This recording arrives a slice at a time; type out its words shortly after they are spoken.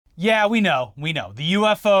Yeah, we know. The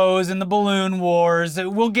UFOs and the balloon wars,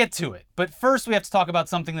 we'll get to it. But first we have to talk about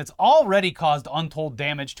something that's already caused untold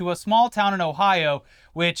damage to a small town in Ohio,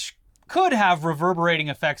 which could have reverberating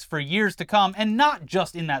effects for years to come, and not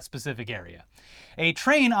just in that specific area. A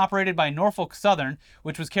train operated by Norfolk Southern,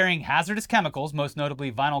 which was carrying hazardous chemicals, most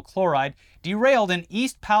notably vinyl chloride, derailed in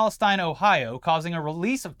East Palestine, Ohio, causing a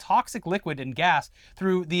release of toxic liquid and gas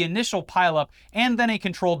through the initial pileup and then a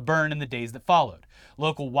controlled burn in the days that followed.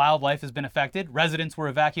 Local wildlife has been affected, residents were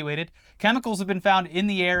evacuated, chemicals have been found in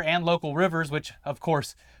the air and local rivers, which, of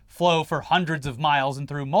course, flow for hundreds of miles and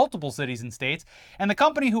through multiple cities and states, and the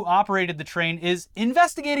company who operated the train is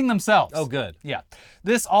investigating themselves. Oh, good. Yeah.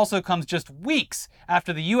 This also comes just weeks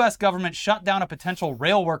after the U.S. government shut down a potential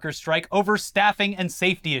rail workers' strike over staffing and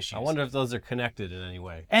safety issues. I wonder if those are connected in any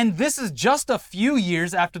way. And this is just a few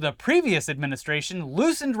years after the previous administration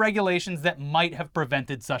loosened regulations that might have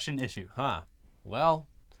prevented such an issue. Huh. Well,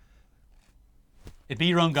 it'd be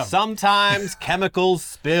your own government. Sometimes chemicals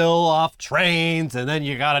spill off trains, and then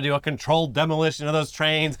you gotta do a controlled demolition of those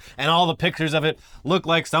trains, and all the pictures of it look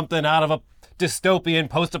like something out of a dystopian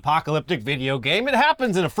post-apocalyptic video game. It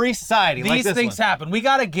happens in a free society like this These things happen. We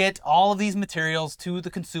gotta get all of these materials to the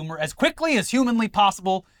consumer as quickly as humanly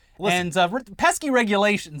possible. Listen, and pesky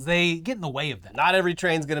regulations, they get in the way of that. Not every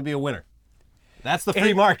train's gonna be a winner. That's the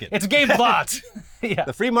free market. It's a game of odds. Yeah.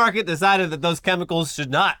 The free market decided that those chemicals should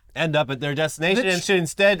not end up at their destination and should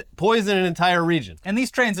instead poison an entire region. And these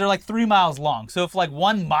trains, they're like 3 miles long. So if like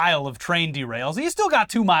 1 mile of train derails, you still got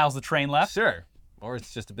 2 miles of train left. Sure. Or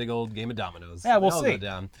it's just a big old game of dominoes. Yeah, we'll They all see. go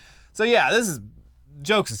down. So yeah, this is,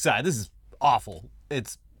 jokes aside, this is awful.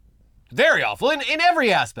 It's very awful in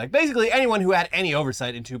every aspect. Basically, anyone who had any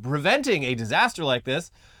oversight into preventing a disaster like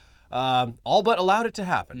this all but allowed it to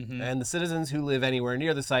happen. Mm-hmm. And the citizens who live anywhere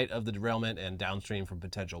near the site of the derailment and downstream from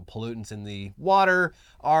potential pollutants in the water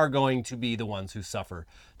are going to be the ones who suffer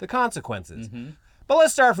the consequences. Mm-hmm. But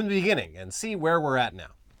let's start from the beginning and see where we're at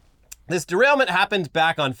now. This derailment happened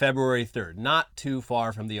back on February 3rd, not too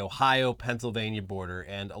far from the Ohio-Pennsylvania border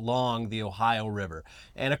and along the Ohio River.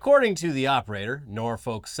 And according to the operator,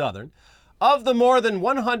 Norfolk Southern, of the more than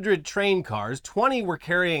 100 train cars, 20 were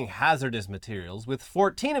carrying hazardous materials, with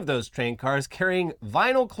 14 of those train cars carrying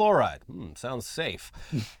vinyl chloride. Sounds safe.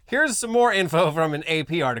 Here's some more info from an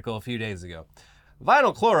AP article a few days ago.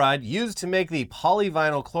 Vinyl chloride, used to make the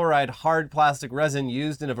polyvinyl chloride hard plastic resin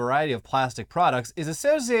used in a variety of plastic products, is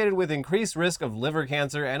associated with increased risk of liver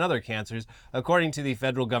cancer and other cancers, according to the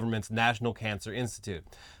federal government's National Cancer Institute.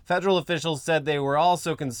 Federal officials said they were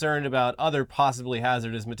also concerned about other possibly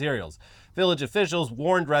hazardous materials. Village officials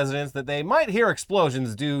warned residents that they might hear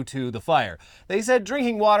explosions due to the fire. They said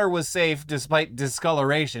drinking water was safe despite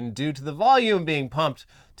discoloration due to the volume being pumped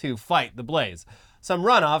to fight the blaze. Some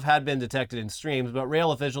runoff had been detected in streams, but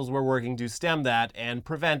rail officials were working to stem that and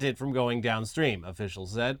prevent it from going downstream,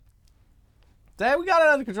 officials said. Hey, we got it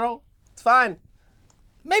under control. It's fine.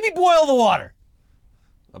 Maybe boil the water.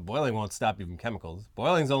 Boiling won't stop you from chemicals.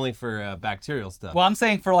 Boiling's only for bacterial stuff. Well, I'm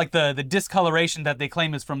saying for like the discoloration that they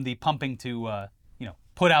claim is from the pumping to,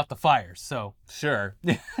 put out the fires. So Sure.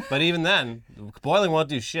 But even then, boiling won't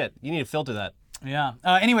do shit. You need to filter that. yeah.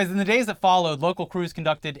 Anyways, in the days that followed, local crews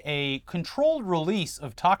conducted a controlled release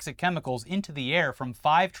of toxic chemicals into the air from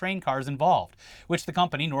 5 train cars involved, which the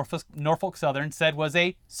company, Norfolk Southern, said was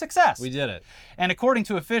a success. We did it. And according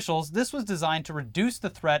to officials, this was designed to reduce the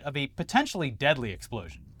threat of a potentially deadly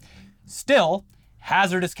explosion. Still,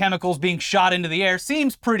 hazardous chemicals being shot into the air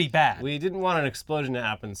seems pretty bad. We didn't want an explosion to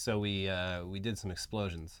happen, so we did some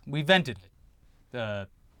explosions. We vented it.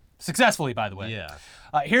 Successfully, by the way. Yeah.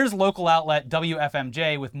 Here's local outlet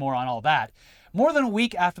WFMJ with more on all that. More than a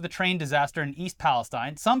week after the train disaster in East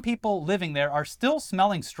Palestine, some people living there are still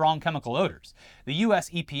smelling strong chemical odors. The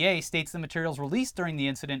U.S. EPA states the materials released during the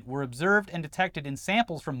incident were observed and detected in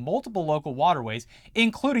samples from multiple local waterways,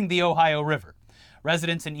 including the Ohio River.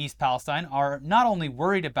 Residents in East Palestine are not only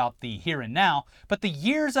worried about the here and now, but the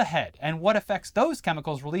years ahead and what effects those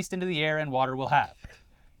chemicals released into the air and water will have.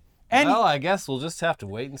 And Well, I guess we'll just have to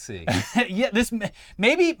wait and see. yeah, this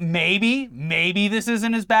maybe this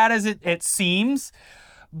isn't as bad as it seems,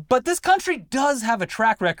 but this country does have a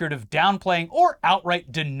track record of downplaying or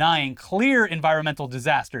outright denying clear environmental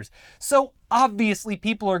disasters. So obviously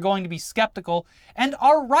people are going to be skeptical and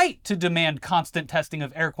are right to demand constant testing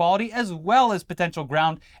of air quality as well as potential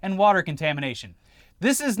ground and water contamination.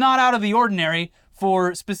 This is not out of the ordinary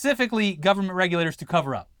for specifically government regulators to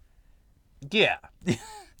cover up. Yeah.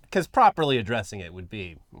 Because properly addressing it would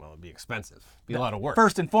be, well, it'd be expensive. Be a lot of work.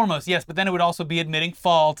 First and foremost, yes, but then it would also be admitting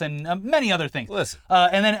fault and many other things. Listen.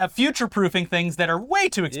 And then future-proofing things that are way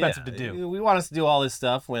too expensive to do. We want us to do all this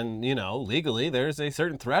stuff when, legally there's a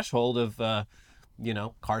certain threshold of,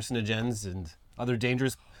 carcinogens and other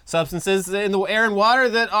dangerous substances in the air and water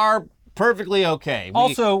that are perfectly okay.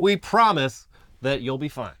 We promise that you'll be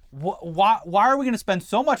fine. Why are we going to spend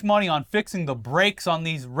so much money on fixing the brakes on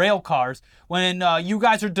these rail cars when you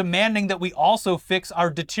guys are demanding that we also fix our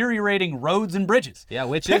deteriorating roads and bridges? Yeah,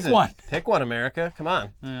 which Pick is it? one. Pick one, America. Come on.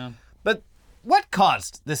 Yeah. But what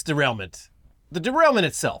caused this derailment? The derailment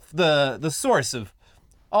itself, the source of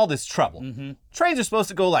all this trouble. Mm-hmm. Trains are supposed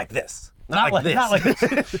to go like this, not like this. Not like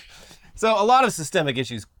this. So a lot of systemic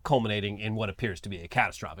issues culminating in what appears to be a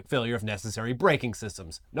catastrophic failure of necessary braking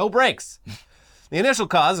systems. No brakes. The initial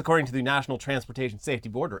cause, according to the National Transportation Safety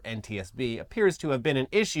Board, or NTSB, appears to have been an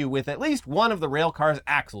issue with at least one of the rail car's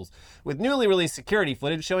axles, with newly released security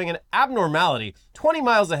footage showing an abnormality 20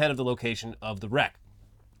 miles ahead of the location of the wreck.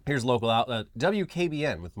 Here's local outlet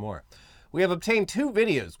WKBN with more. We have obtained 2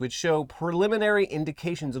 videos which show preliminary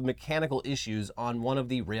indications of mechanical issues on one of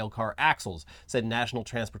the railcar axles, said National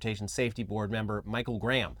Transportation Safety Board member Michael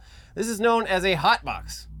Graham. This is known as a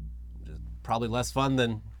hotbox, which is probably less fun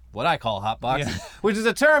than what I call a hotbox, which is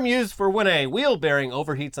a term used for when a wheel bearing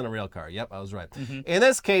overheats on a railcar. Yep, I was right. Mm-hmm. In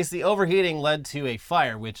this case, the overheating led to a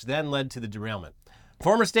fire, which then led to the derailment.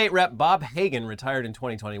 Former state rep Bob Hagan retired in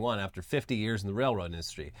 2021 after 50 years in the railroad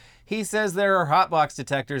industry. He says there are hotbox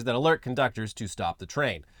detectors that alert conductors to stop the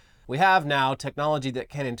train. We have now technology that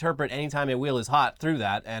can interpret anytime a wheel is hot through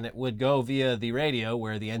that, and it would go via the radio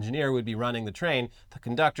where the engineer would be running the train. The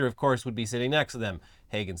conductor, of course, would be sitting next to them,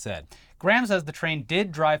 Hagan said. Graham says the train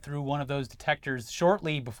did drive through one of those detectors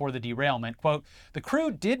shortly before the derailment. Quote, the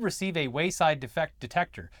crew did receive a wayside defect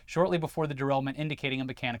detector shortly before the derailment indicating a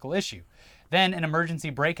mechanical issue. Then an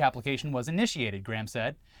emergency brake application was initiated, Graham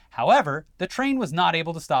said. However, the train was not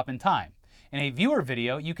able to stop in time. In a viewer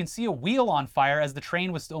video, you can see a wheel on fire as the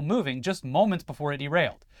train was still moving just moments before it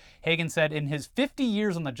derailed. Hagan said in his 50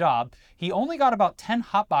 years on the job, he only got about 10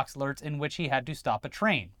 hotbox alerts in which he had to stop a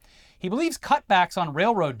train. He believes cutbacks on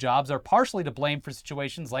railroad jobs are partially to blame for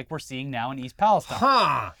situations like we're seeing now in East Palestine.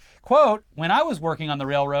 Huh. Quote, when I was working on the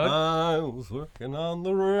railroad... when I was working on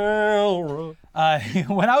the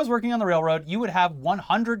railroad, you would have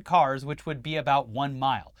 100 cars, which would be about 1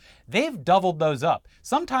 mile. They've doubled those up,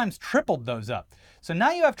 sometimes tripled those up. So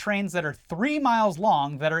now you have trains that are 3 miles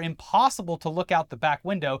long that are impossible to look out the back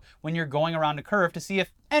window when you're going around a curve to see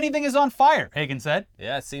if anything is on fire, Hagan said.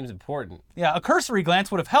 Yeah, it seems important. Yeah, a cursory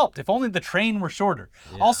glance would have helped if only the train were shorter.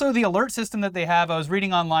 Yeah. Also, the alert system that they have, I was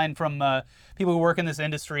reading online from people who work in this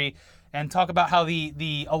industry and talk about how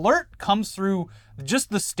the alert comes through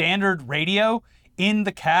just the standard radio in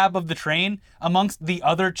the cab of the train amongst the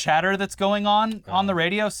other chatter that's going on the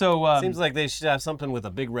radio. So seems like they should have something with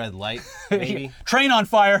a big red light, maybe. Train on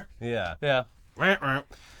fire. Yeah. Yeah.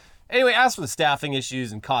 Anyway, as for the staffing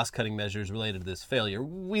issues and cost-cutting measures related to this failure,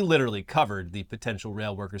 we literally covered the potential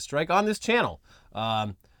rail workers' strike on this channel.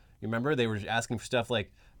 You remember they were asking for stuff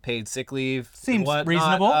like paid sick leave. Seems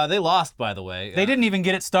reasonable. They lost, by the way. They didn't even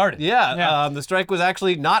get it started. Yeah. The strike was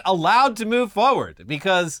actually not allowed to move forward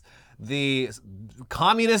because the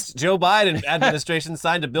communist Joe Biden administration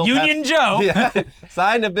signed a bill. Union Joe. Yeah,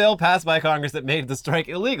 signed a bill passed by Congress that made the strike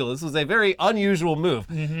illegal. This was a very unusual move.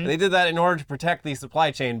 Mm-hmm. They did that in order to protect the supply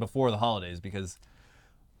chain before the holidays because,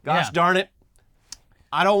 gosh darn it,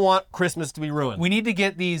 I don't want Christmas to be ruined. We need to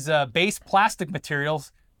get these base plastic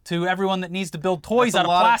materials to everyone that needs to build toys out of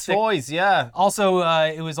plastic. Of toys, yeah. Also,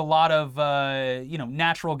 it was a lot of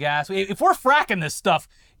natural gas. If we're fracking this stuff,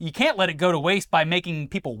 you can't let it go to waste by making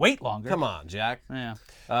people wait longer. Come on, Jack. Yeah.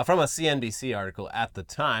 From a CNBC article at the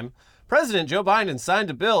time, President Joe Biden signed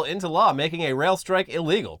a bill into law making a rail strike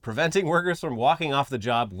illegal, preventing workers from walking off the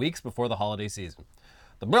job weeks before the holiday season.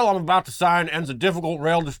 The bill I'm about to sign ends a difficult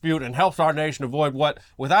rail dispute and helps our nation avoid what,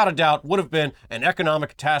 without a doubt, would have been an economic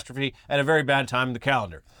catastrophe at a very bad time in the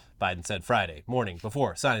calendar, Biden said Friday morning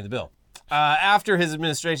before signing the bill. After his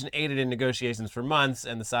administration aided in negotiations for months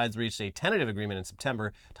and the sides reached a tentative agreement in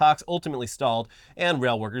September, talks ultimately stalled and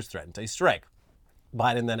rail workers threatened a strike.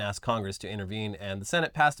 Biden then asked Congress to intervene and the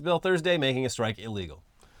Senate passed a bill Thursday making a strike illegal.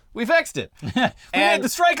 We fixed it. We made the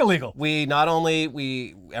strike illegal.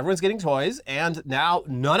 Everyone's getting toys, and now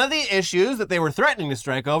none of the issues that they were threatening to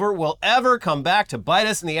strike over will ever come back to bite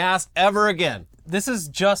us in the ass ever again. This is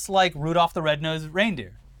just like Rudolph the Red-Nosed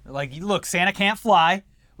Reindeer. Like, look, Santa can't fly.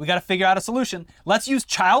 We got to figure out a solution. Let's use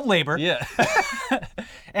child labor. Yeah.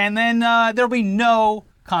 And then there'll be no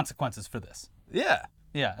consequences for this. Yeah.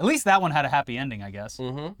 Yeah, at least that one had a happy ending, I guess.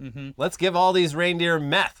 Let's give all these reindeer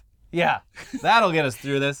meth. Yeah. That'll get us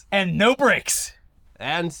through this. And no brakes.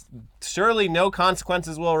 And surely no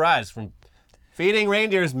consequences will arise from feeding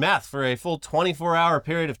reindeers meth for a full 24-hour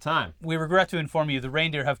period of time. We regret to inform you the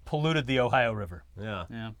reindeer have polluted the Ohio River. Yeah.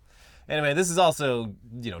 Yeah. Anyway, this is also,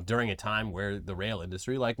 during a time where the rail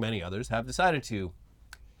industry, like many others, have decided to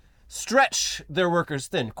stretch their workers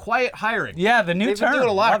thin. Quiet hiring. Yeah, the new They've term. been doing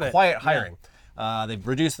a lot Love of it. quiet hiring. They've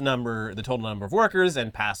reduced the total number of workers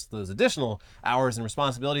and passed those additional hours and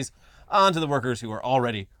responsibilities onto the workers who are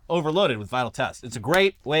already overloaded with vital tests. It's a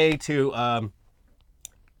great way to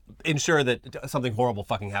ensure that something horrible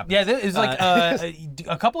fucking happens. Yeah, it's like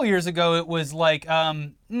a couple of years ago, it was like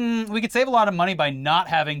we could save a lot of money by not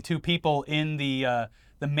having two people in the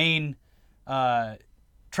main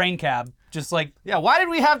train cab. Just like, Yeah, why did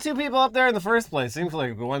we have two people up there in the first place? Seems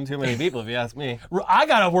like one too many people, if you ask me. I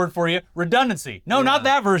got a word for you, redundancy. No, not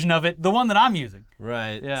that version of it, the one that I'm using.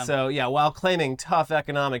 Right. Yeah. So, while claiming tough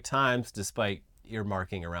economic times despite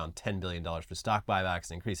earmarking around $10 billion for stock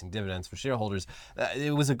buybacks and increasing dividends for shareholders,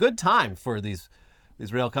 it was a good time for these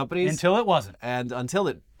rail companies. Until it wasn't. And until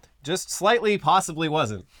it just slightly possibly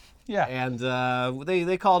wasn't. Yeah. And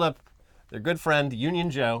they called up their good friend, Union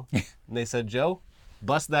Joe, and they said, Joe,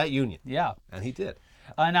 bust that union. Yeah. And he did.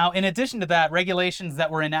 Now, in addition to that, regulations that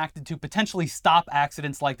were enacted to potentially stop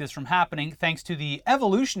accidents like this from happening, thanks to the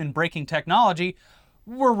evolution in braking technology,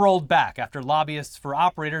 were rolled back after lobbyists for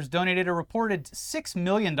operators donated a reported $6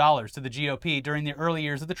 million to the GOP during the early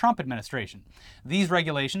years of the Trump administration. These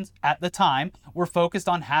regulations, at the time, were focused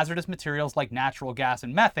on hazardous materials like natural gas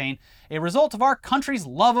and methane, a result of our country's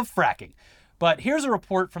love of fracking. But here's a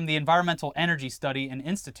report from the Environmental Energy Study and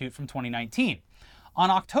Institute from 2019. On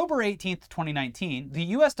October 18, 2019, the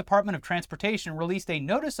U.S. Department of Transportation released a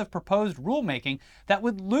notice of proposed rulemaking that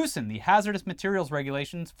would loosen the hazardous materials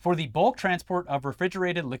regulations for the bulk transport of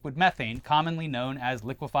refrigerated liquid methane, commonly known as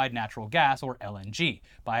liquefied natural gas, or LNG,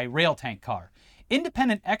 by a rail tank car.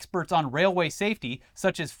 Independent experts on railway safety,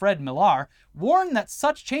 such as Fred Millar, warn that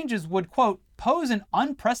such changes would, quote, pose an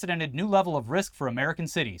unprecedented new level of risk for American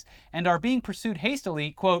cities, and are being pursued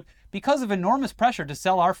hastily, quote, because of enormous pressure to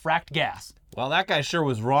sell our fracked gas. Well, that guy sure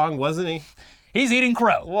was wrong, wasn't he? He's eating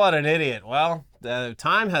crow. What an idiot. Well,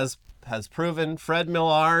 time has proven Fred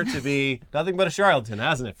Millar to be nothing but a charlatan,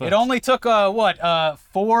 hasn't it, folks? It only took,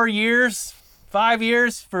 4 years, 5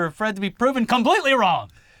 years for Fred to be proven completely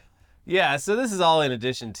wrong. Yeah, so this is all in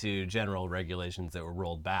addition to general regulations that were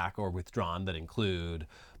rolled back or withdrawn that include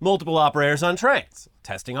multiple operators on trains,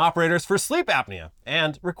 testing operators for sleep apnea,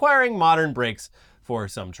 and requiring modern brakes for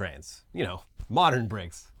some trains. Modern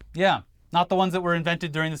brakes. Yeah, not the ones that were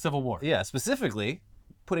invented during the Civil War. Yeah, specifically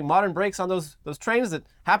putting modern brakes on those trains that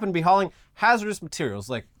happen to be hauling hazardous materials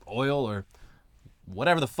like oil or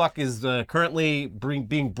whatever the fuck is currently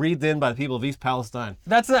being breathed in by the people of East Palestine.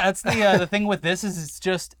 That's the thing with this is it's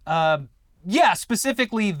just,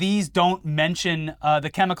 specifically these don't mention the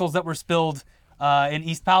chemicals that were spilled in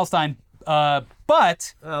East Palestine,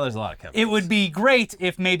 but Oh, there's a lot of chemicals. it would be great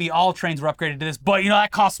if maybe all trains were upgraded to this, but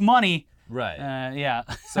that costs money. Right. Yeah.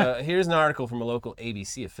 So here's an article from a local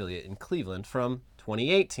ABC affiliate in Cleveland from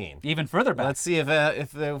 2018. Even further back. Let's see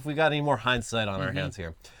if we got any more hindsight on our hands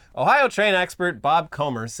here. Ohio train expert Bob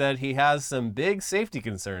Comer said he has some big safety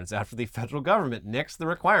concerns after the federal government nixed the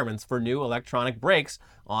requirements for new electronic brakes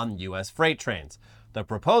on U.S. freight trains. The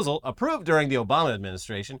proposal, approved during the Obama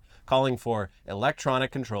administration, calling for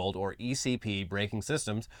electronic controlled or ECP braking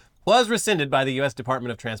systems, was rescinded by the U.S.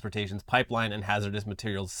 Department of Transportation's Pipeline and Hazardous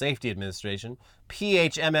Materials Safety Administration,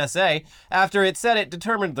 PHMSA, after it said it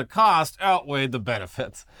determined the cost outweighed the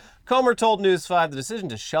benefits. Comer told News 5 the decision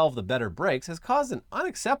to shelve the better brakes has caused an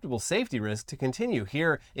unacceptable safety risk to continue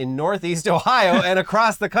here in Northeast Ohio and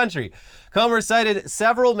across the country. Comer cited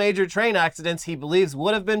several major train accidents he believes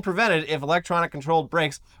would have been prevented if electronic controlled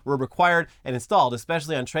brakes were required and installed,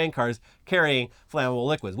 especially on train cars carrying flammable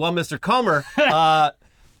liquids. Well, Mr. Comer,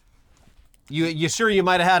 You sure you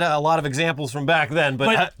might have had a lot of examples from back then,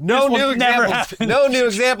 but no new examples. No new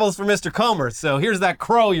examples for Mr. Comer. So here's that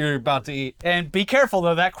crow you're about to eat. And be careful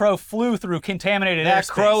though, that crow flew through contaminated airspace. That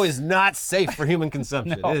crow is not safe for human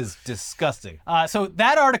consumption. No. It is disgusting. So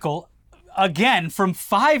that article, again from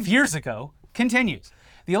 5 years ago, continues.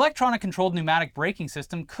 The electronic controlled pneumatic braking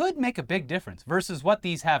system could make a big difference versus what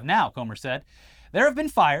these have now, Comer said. There have been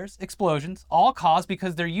fires, explosions, all caused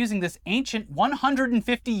because they're using this ancient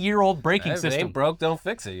 150-year-old braking If it system. ain't broke, don't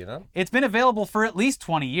fix it, It's been available for at least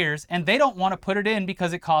 20 years, and they don't want to put it in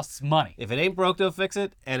because it costs money. If it ain't broke, don't fix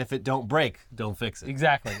it. And if it don't break, don't fix it.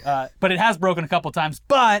 Exactly. But it has broken a couple times.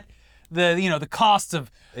 But the costs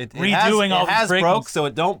of It redoing all it these has braking broke, so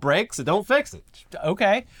it don't break, so don't fix it.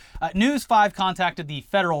 Okay. News 5 contacted the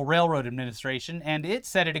Federal Railroad Administration, and it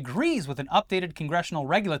said it agrees with an updated congressional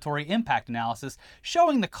regulatory impact analysis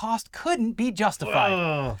showing the cost couldn't be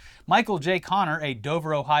justified. Michael J. Connor, a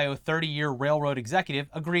Dover, Ohio 30-year railroad executive,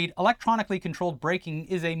 agreed electronically controlled braking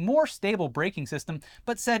is a more stable braking system,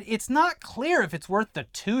 but said it's not clear if it's worth the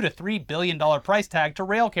 $2 to $3 billion price tag to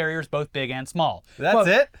rail carriers both big and small. That's Quote,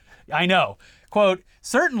 it? I know. Quote,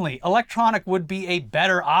 certainly electronic would be a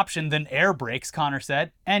better option than air brakes, Connor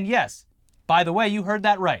said. And yes, by the way, you heard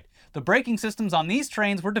that right. The braking systems on these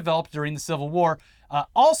trains were developed during the Civil War.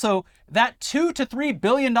 Also, that $2 to $3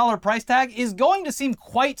 billion price tag is going to seem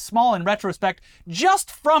quite small in retrospect just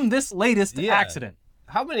from this latest accident.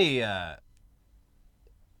 How many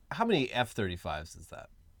F-35s is that?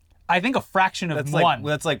 I think a fraction of That's one.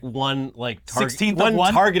 that's like one 16th of one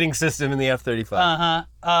one? targeting system in the F-35.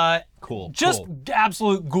 Cool. Just cool.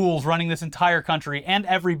 absolute ghouls running this entire country and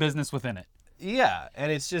every business within it. Yeah, and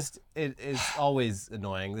it's just it is always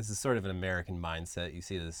annoying. This is sort of an American mindset. You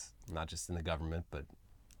see this not just in the government, but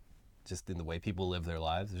just in the way people live their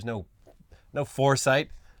lives. There's no foresight.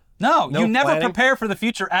 No, No you never planning. prepare for the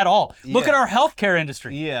future at all. Look at Yeah. our healthcare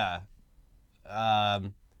industry. Yeah.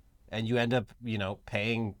 And you end up,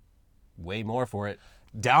 paying way more for it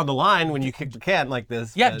down the line when you kick the can like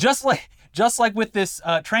this. Yeah, but- just like with this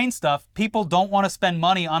train stuff, people don't want to spend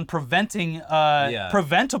money on preventing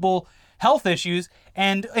preventable health issues,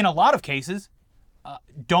 and in a lot of cases,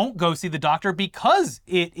 don't go see the doctor because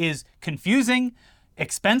it is confusing,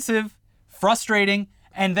 expensive, frustrating,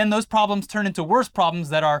 and then those problems turn into worse problems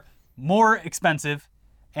that are more expensive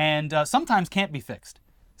and sometimes can't be fixed.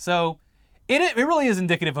 So it really is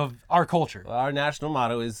indicative of our culture. Our national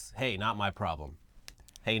motto is, hey, not my problem.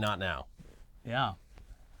 Hey, not now. Yeah.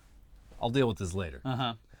 I'll deal with this later.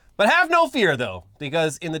 Uh-huh. But have no fear, though,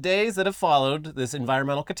 because in the days that have followed this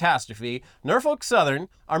environmental catastrophe, Norfolk Southern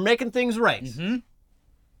are making things right. Mm-hmm.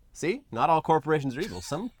 See? Not all corporations are evil.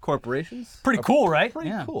 Some corporations Pretty are cool, right? Pretty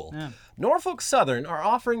Yeah, cool. yeah. Norfolk Southern are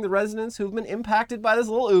offering the residents who've been impacted by this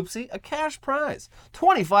little oopsie a cash prize,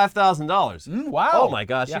 $25,000. Wow. Oh my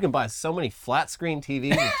gosh, Yeah. you can buy so many flat screen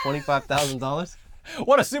TVs with $25,000.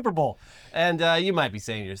 What a Super Bowl. And you might be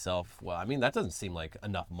saying to yourself, well, I mean, that doesn't seem like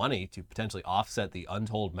enough money to potentially offset the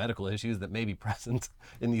untold medical issues that may be present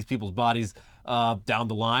in these people's bodies down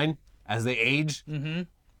the line as they age,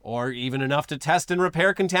 or even enough to test and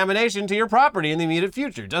repair contamination to your property in the immediate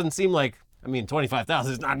future. Doesn't seem like, I mean, $25,000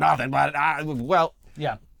 is not nothing, but, well,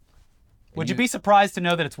 Yeah. Would you be surprised to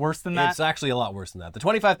know that it's worse than that? it's actually a lot worse than that. The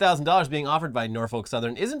 $25,000 being offered by Norfolk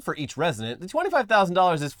Southern isn't for each resident. The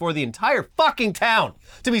 $25,000 is for the entire fucking town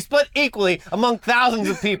to be split equally among thousands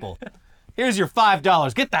of people. Here's your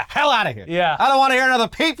 $5. Get the hell out of here. Yeah. I don't want to hear another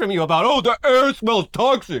peep from you about, oh, the air smells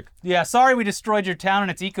toxic. Yeah, sorry we destroyed your town and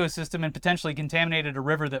its ecosystem and potentially contaminated a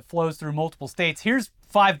river that flows through multiple states. Here's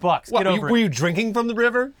 $5. What, Get over were it. you drinking from the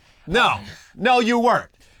river? No. No, you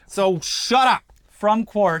weren't. So shut up. From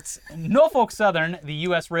Quartz, Norfolk Southern, the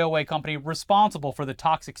U.S. railway company responsible for the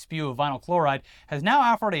toxic spew of vinyl chloride, has now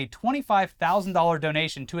offered a $25,000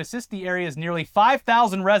 donation to assist the area's nearly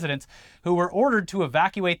 5,000 residents who were ordered to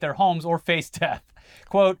evacuate their homes or face death.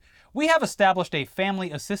 Quote, we have established a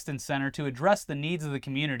family assistance center to address the needs of the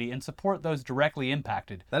community and support those directly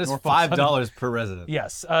impacted. That is Norfolk $5 Southern- per resident.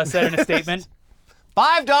 Yes, said in a statement.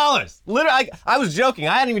 $5. Literally, I was joking.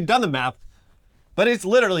 I hadn't even done the math. But it's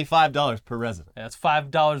literally $5 per resident. That's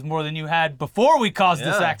 $5 more than you had before we caused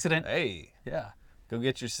this Yeah. accident. Hey, Yeah. go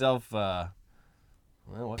get yourself, well,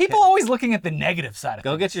 what People can- always looking at the negative side of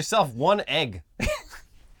Go things. get yourself one egg.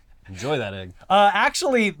 Enjoy that egg.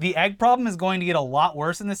 Actually, the egg problem is going to get a lot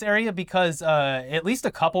worse in this area because at least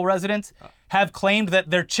a couple residents have claimed that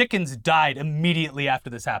their chickens died immediately after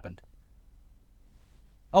this happened.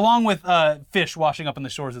 Along with fish washing up on the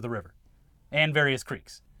shores of the river and various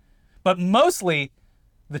creeks. But mostly,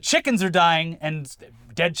 the chickens are dying and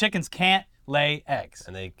dead chickens can't lay eggs.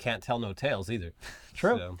 And they can't tell no tales either.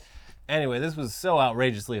 True. So, anyway, this was so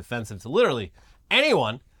outrageously offensive to literally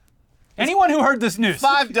anyone. Anyone who heard this news.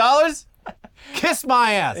 $5? Kiss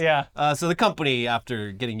my ass. Yeah. So the company,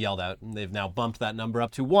 after getting yelled out, they've now bumped that number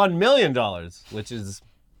up to $1 million, which is,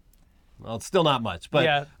 well, it's still not much. But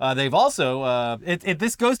Yeah. they've also,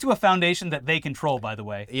 This goes to a foundation that they control, by the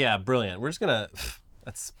way. yeah, brilliant. We're just going to,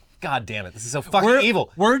 that's, God damn it. This is so fucking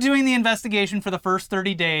evil. We're doing the investigation for the first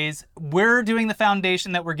 30 days. We're doing the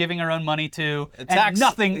foundation that we're giving our own money to. And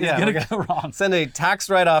nothing is going to go wrong. Send a tax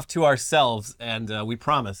write-off to ourselves, and we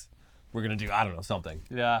promise we're going to do, I don't know, something.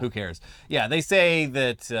 Yeah. Who cares? Yeah, they say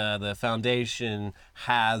that the foundation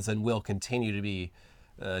has and will continue to be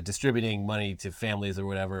distributing money to families or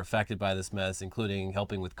whatever affected by this mess, including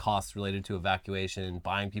helping with costs related to evacuation,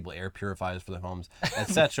 buying people air purifiers for their homes,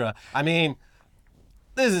 etc. I mean,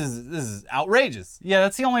 this is outrageous. Yeah,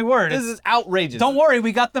 that's the only word. This is outrageous. Don't worry,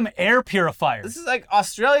 we got them air purifiers. This is like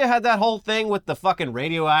Australia had that whole thing with the fucking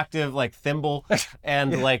radioactive like thimble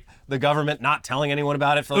and like the government not telling anyone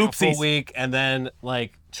about it for like a full week, and then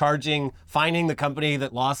like fining the company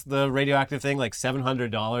that lost the radioactive thing like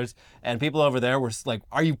 $700, and people over there were like,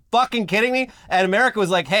 are you fucking kidding me? And America was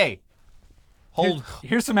like, hey,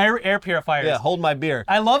 here's some air purifiers. Yeah, hold my beer.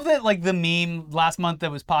 I love that like the meme last month that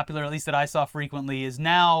was popular, at least that I saw frequently, is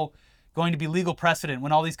now going to be legal precedent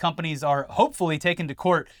when all these companies are hopefully taken to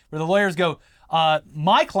court, where the lawyers go,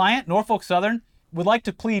 my client, Norfolk Southern, would like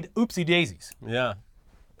to plead oopsie daisies. Yeah.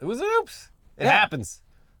 It was an oops. It happens.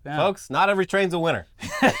 Yeah. Folks, not every train's a winner.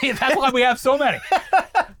 That's why we have so many.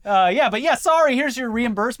 Sorry, here's your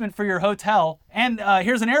reimbursement for your hotel, and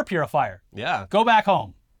here's an air purifier. Yeah. Go back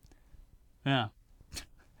home. Yeah.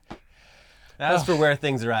 As for where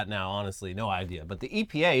things are at now, honestly, no idea. But the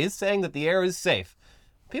EPA is saying that the air is safe.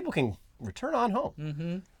 People can return on home.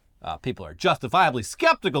 Mm-hmm. People are justifiably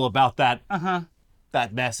skeptical about that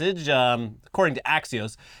message. According to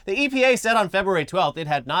Axios, the EPA said on February 12th it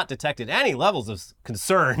had not detected any levels of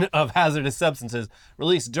concern of hazardous substances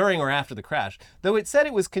released during or after the crash, though it said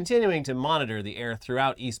it was continuing to monitor the air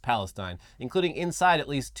throughout East Palestine, including inside at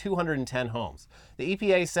least 210 homes. The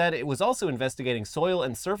EPA said it was also investigating soil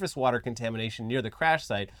and surface water contamination near the crash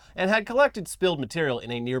site and had collected spilled material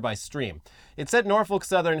in a nearby stream. It said Norfolk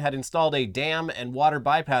Southern had installed a dam and water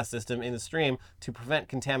bypass system in the stream to prevent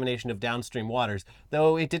contamination of downstream waters,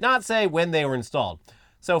 though it did not say when they were installed.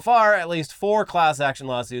 So far, at least 4 class action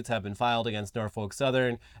lawsuits have been filed against Norfolk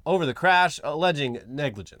Southern over the crash, alleging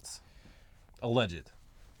negligence. Alleged.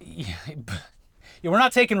 Yeah, we're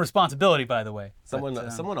not taking responsibility, by the way. Someone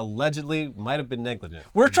allegedly might have been negligent.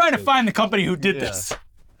 We're trying to find the company who did this.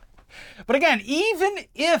 But again, even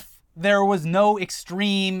if there was no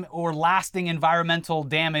extreme or lasting environmental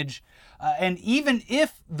damage, and even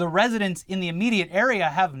if the residents in the immediate area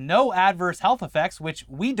have no adverse health effects, which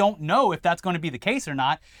we don't know if that's going to be the case or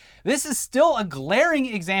not, this is still a glaring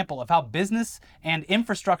example of how business and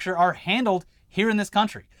infrastructure are handled here in this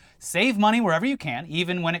country. Save money wherever you can,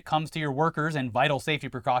 even when it comes to your workers and vital safety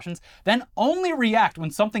precautions, then only react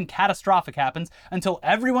when something catastrophic happens until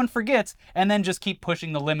everyone forgets, and then just keep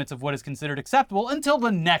pushing the limits of what is considered acceptable until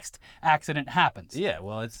the next accident happens. Yeah,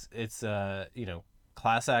 well, it's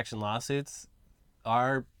class action lawsuits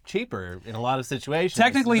are cheaper in a lot of situations.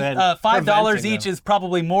 Technically, $5 each is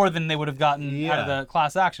probably more than they would have gotten out of the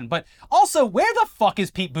class action. But also, where the fuck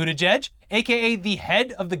is Pete Buttigieg, a.k.a. the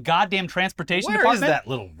head of the goddamn transportation department? Where is that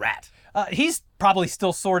little rat? He's probably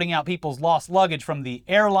still sorting out people's lost luggage from the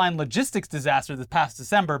airline logistics disaster this past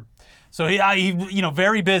December. So he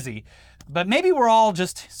very busy. But maybe we're all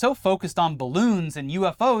just so focused on balloons and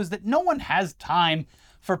UFOs that no one has time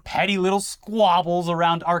for petty little squabbles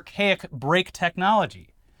around archaic brake technology.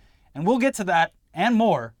 And we'll get to that and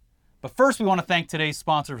more. But first, we want to thank today's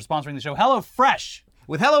sponsor for sponsoring the show, HelloFresh.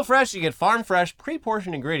 With HelloFresh, you get farm-fresh,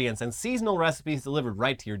 pre-portioned ingredients and seasonal recipes delivered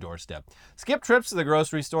right to your doorstep. Skip trips to the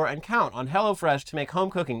grocery store and count on HelloFresh to make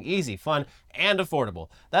home cooking easy, fun, and affordable.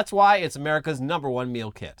 That's why it's America's #1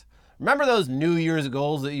 meal kit. Remember those New Year's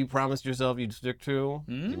goals that you promised yourself you'd stick to?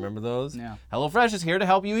 Do you remember those? Yeah. HelloFresh is here to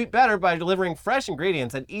help you eat better by delivering fresh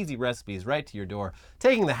ingredients and easy recipes right to your door,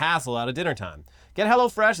 taking the hassle out of dinner time. Get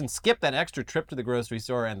HelloFresh and skip that extra trip to the grocery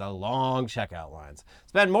store and the long checkout lines.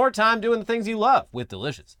 Spend more time doing the things you love with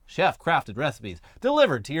delicious, chef-crafted recipes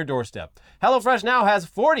delivered to your doorstep. HelloFresh now has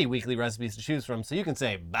 40 weekly recipes to choose from, so you can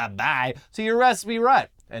say bye-bye to your recipe rut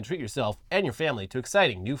and treat yourself and your family to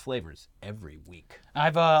exciting new flavors every week.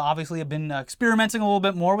 I've obviously been experimenting a little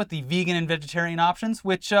bit more with the vegan and vegetarian options,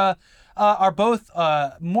 which are both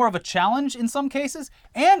more of a challenge in some cases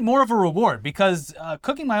and more of a reward, because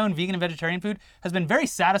cooking my own vegan and vegetarian food has been very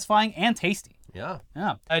satisfying and tasty. Yeah.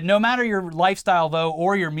 No matter your lifestyle, though,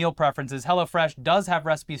 or your meal preferences, HelloFresh does have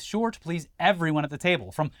recipes sure to please everyone at the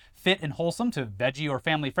table. From fit and wholesome to veggie or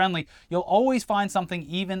family friendly, you'll always find something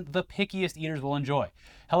even the pickiest eaters will enjoy.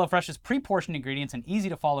 HelloFresh's pre-portioned ingredients and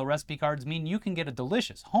easy-to-follow recipe cards mean you can get a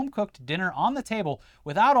delicious, home-cooked dinner on the table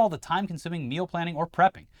without all the time-consuming meal planning or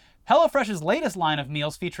prepping. HelloFresh's latest line of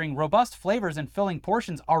meals featuring robust flavors and filling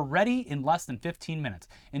portions are ready in less than 15 minutes.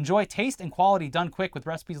 Enjoy taste and quality done quick with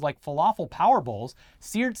recipes like falafel power bowls,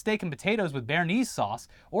 seared steak and potatoes with Béarnaise sauce,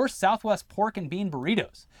 or Southwest pork and bean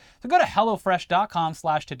burritos. So go to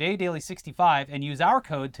HelloFresh.com/TodayDaily65 and use our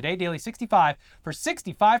code TodayDaily65 for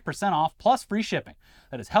 65% off plus free shipping.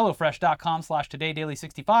 That is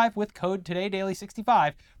HelloFresh.com/TodayDaily65 with code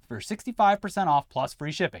TodayDaily65 for 65% off plus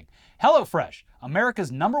free shipping. HelloFresh,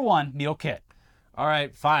 America's #1 meal kit. All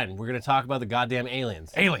right, fine. We're going to talk about the goddamn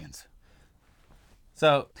aliens. Aliens.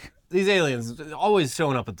 So, these aliens always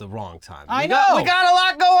showing up at the wrong time. I We know. got a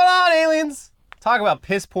lot going on, aliens. Talk about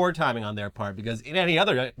piss poor timing on their part, because in any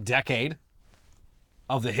other decade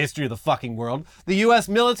of the history of the fucking world, the U.S.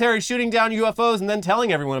 military shooting down UFOs and then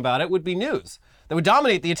telling everyone about it would be news that would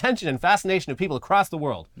dominate the attention and fascination of people across the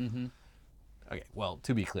world. Mm-hmm. Okay, well,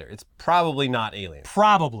 to be clear, it's probably not aliens.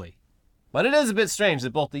 Probably. But it is a bit strange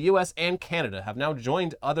that both the U.S. and Canada have now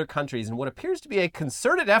joined other countries in what appears to be a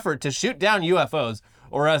concerted effort to shoot down UFOs,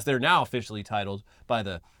 or as they're now officially titled by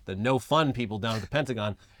the no-fun people down at the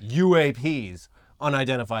Pentagon, UAPs,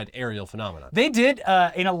 unidentified aerial phenomena. They did,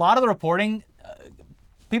 in a lot of the reporting,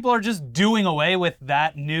 people are just doing away with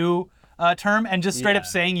that new term and just straight up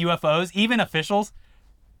saying UFOs, even officials.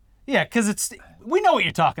 Yeah, because we know what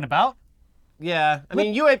you're talking about. Yeah, I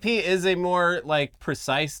mean, UAP is a more,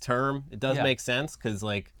 precise term. It does Yeah. make sense, because,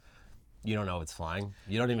 you don't know if it's flying.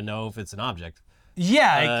 You don't even know if it's an object.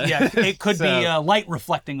 Yeah, it could be light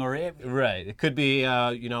reflecting or... Right. It could be,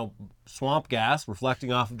 swamp gas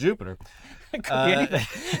reflecting off of Jupiter. It could be anything.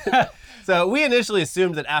 So we initially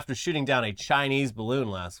assumed that after shooting down a Chinese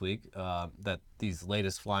balloon last week, that these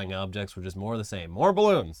latest flying objects were just more of the same. More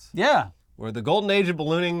balloons. Yeah. Where the golden age of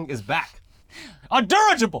ballooning is back. A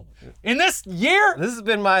dirigible! In this year? This has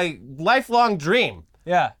been my lifelong dream.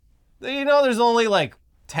 Yeah. There's only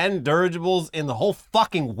 10 dirigibles in the whole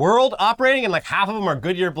fucking world operating, and half of them are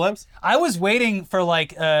Goodyear blimps. I was waiting for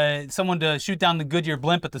someone to shoot down the Goodyear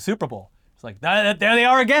blimp at the Super Bowl. It's like, there they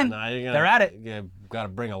are again. They're at it. You got to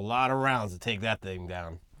bring a lot of rounds to take that thing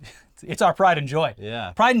down. It's our pride and joy.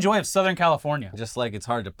 Yeah. Pride and joy of Southern California. Just like it's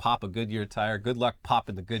hard to pop a Goodyear tire. Good luck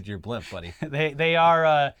popping the Goodyear blimp, buddy. They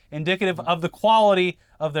are indicative of the quality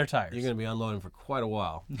of their tires. You're going to be unloading for quite a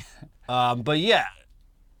while. But yeah.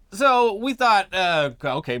 So we thought,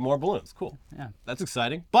 okay, more balloons. Cool. Yeah. That's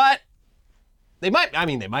exciting. But they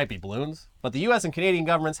might be balloons, but the U.S. and Canadian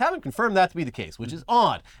governments haven't confirmed that to be the case, which is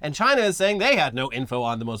odd. And China is saying they had no info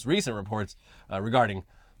on the most recent reports regarding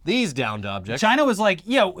these downed objects. China was like,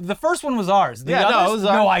 the first one was ours. The others, it was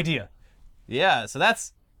ours. no idea. Yeah, so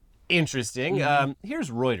that's interesting. Here's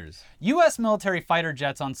Reuters. U.S. military fighter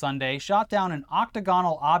jets on Sunday shot down an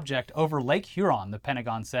octagonal object over Lake Huron, the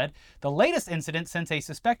Pentagon said, the latest incident since a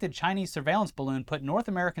suspected Chinese surveillance balloon put North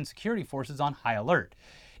American security forces on high alert.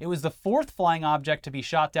 It was the fourth flying object to be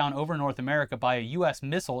shot down over North America by a U.S.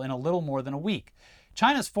 missile in a little more than a week.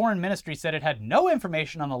 China's foreign ministry said it had no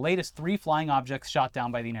information on the latest 3 flying objects shot down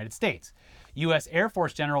by the United States. U.S. Air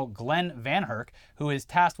Force General Glenn Van Herk, who is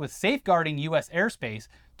tasked with safeguarding U.S. airspace,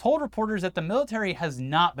 told reporters that the military has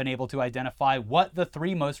not been able to identify what the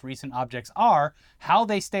 3 most recent objects are, how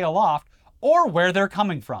they stay aloft, or where they're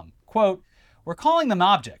coming from. Quote, "We're calling them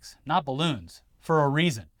objects, not balloons, for a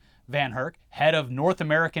reason," Van Herk, head of North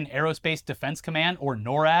American Aerospace Defense Command, or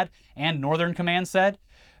NORAD, and Northern Command said.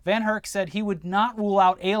 Van Herk said he would not rule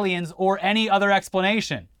out aliens or any other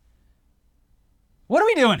explanation. What are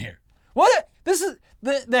we doing here? What? This is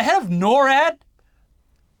the head of NORAD?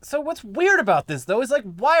 So what's weird about this, though, is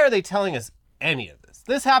why are they telling us any of this?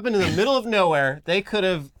 This happened in the middle of nowhere. They could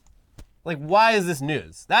have, why is this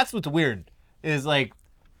news? That's what's weird, is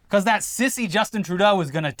because that sissy Justin Trudeau was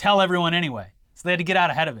going to tell everyone anyway. So they had to get out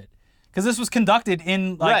ahead of it. Because this was conducted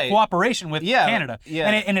in cooperation with Canada. Yeah.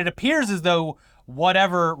 And it appears as though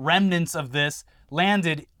whatever remnants of this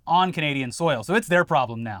landed on Canadian soil. So it's their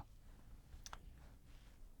problem now.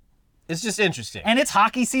 It's just interesting. And it's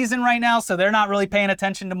hockey season right now, so they're not really paying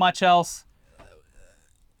attention to much else.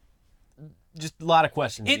 Just a lot of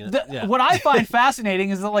questions. What I find fascinating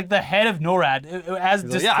is that the head of NORAD, as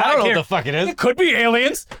described I don't know here, what the fuck it is. It could be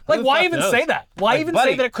aliens. Who Why the fuck even knows? say that? Why even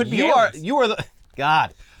buddy, say that it could be aliens? You are the...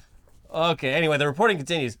 God. Okay, anyway, the reporting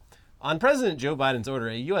continues. On President Joe Biden's order,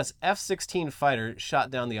 a U.S. F-16 fighter shot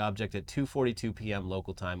down the object at 2:42 p.m.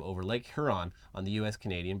 local time over Lake Huron on the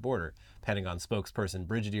U.S.-Canadian border. Pentagon spokesperson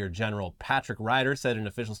Brigadier General Patrick Ryder said in an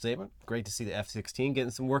official statement, "Great to see the F-16 getting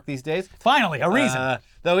some work these days." Finally, a reason.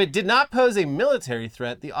 Though it did not pose a military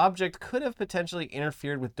threat, the object could have potentially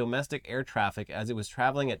interfered with domestic air traffic as it was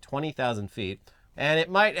traveling at 20,000 feet, and it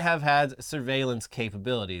might have had surveillance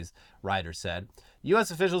capabilities, Ryder said.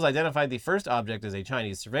 U.S. officials identified the first object as a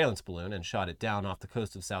Chinese surveillance balloon and shot it down off the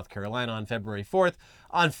coast of South Carolina on February 4th.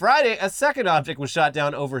 On Friday, a second object was shot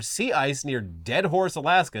down over sea ice near Dead Horse,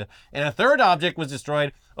 Alaska, and a third object was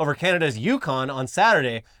destroyed over Canada's Yukon on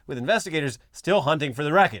Saturday, with investigators still hunting for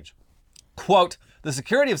the wreckage. Quote, The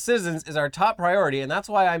security of citizens is our top priority, and that's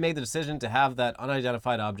why I made the decision to have that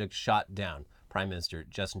unidentified object shot down, Prime Minister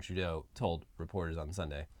Justin Trudeau told reporters on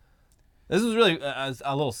Sunday. This was really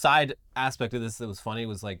a little side aspect of this that was funny,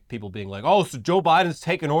 was like people being like, oh, so Joe Biden's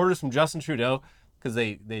taking orders from Justin Trudeau, because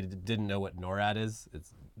they didn't know what NORAD is.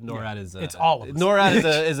 It's all of us.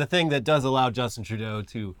 NORAD is a thing that does allow Justin Trudeau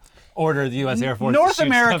to order the U.S. Air Force. North to shoot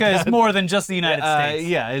America stuff is down. more than just the United States.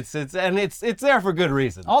 Yeah, it's there for good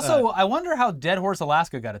reason. Also, I wonder how Dead Horse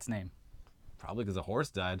Alaska got its name. Probably because a horse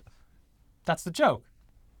died. That's the joke.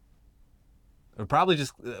 Or probably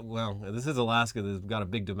just, this is Alaska. They've got a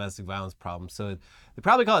big domestic violence problem. So they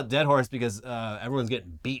probably call it Dead Horse because everyone's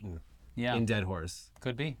getting beaten in Dead Horse.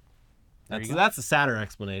 Could be. That's the sadder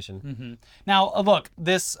explanation. Mm-hmm. Now, look,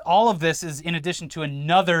 all of this is in addition to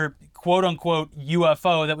another quote-unquote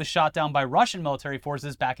UFO that was shot down by Russian military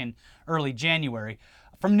forces back in early January.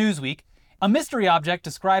 From Newsweek, a mystery object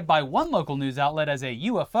described by one local news outlet as a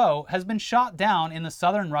UFO has been shot down in the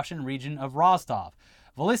southern Russian region of Rostov.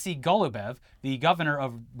 Valisy Golubev, the governor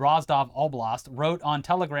of Rostov Oblast, wrote on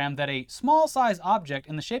Telegram that a small-sized object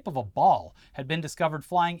in the shape of a ball had been discovered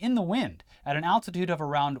flying in the wind at an altitude of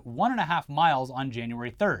around 1.5 miles on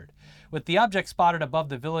January 3rd, with the object spotted above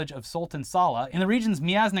the village of Sultan Sala in the region's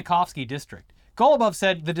Myasnikovsky district. Golubev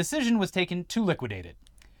said the decision was taken to liquidate it.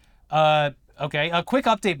 Okay, a quick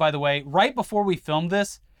update, by the way. Right before we filmed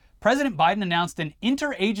this, President Biden announced an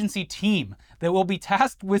interagency team that will be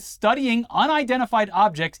tasked with studying unidentified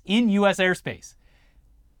objects in U.S. airspace.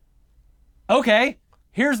 Okay,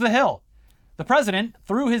 here's the hill. The president,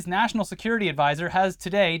 through his national security advisor, has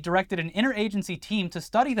today directed an interagency team to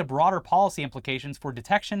study the broader policy implications for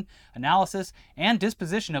detection, analysis, and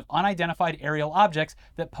disposition of unidentified aerial objects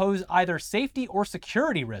that pose either safety or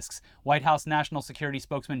security risks, White House National Security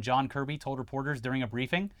spokesman John Kirby told reporters during a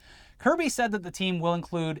briefing. Kirby said that the team will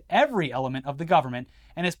include every element of the government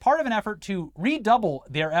and is part of an effort to redouble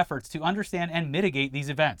their efforts to understand and mitigate these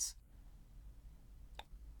events.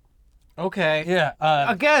 Okay. Yeah.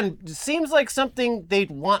 Again, seems like something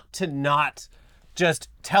they'd want to not just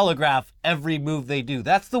telegraph every move they do.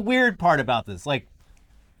 That's the weird part about this. Like,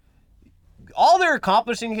 all they're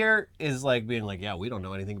accomplishing here is like being like, yeah, we don't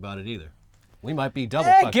know anything about it either. We might be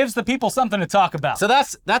double fucked. It gives the people something to talk about. So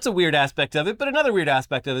that's a weird aspect of it. But another weird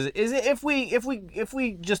aspect of it is if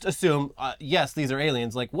we just assume yes, these are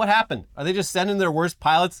aliens. Like, what happened? Are they just sending their worst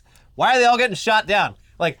pilots? Why are they all getting shot down?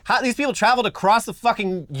 Like, how these people traveled across the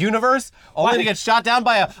fucking universe only to get shot down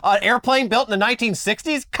by an airplane built in the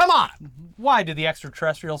 1960s? Come on! Why do the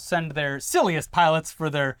extraterrestrials send their silliest pilots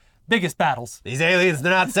for their biggest battles? These aliens,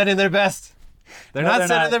 they're not sending their best. They're not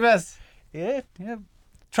sending their best. Yeah.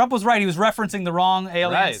 Trump was right. He was referencing the wrong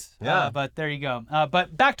aliens. Right, yeah. But there you go.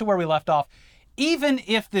 But back to where we left off. Even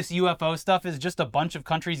if this UFO stuff is just a bunch of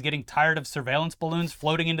countries getting tired of surveillance balloons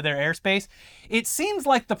floating into their airspace, it seems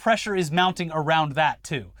like the pressure is mounting around that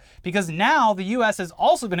too. Because now the U.S. has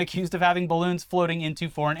also been accused of having balloons floating into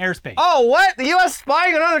foreign airspace. Oh, what? The U.S.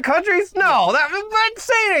 spying on other countries? No,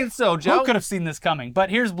 say it ain't so, Joe. Who could have seen this coming? But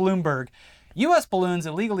here's Bloomberg. U.S. balloons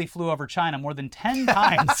illegally flew over China more than 10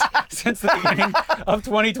 times since the beginning of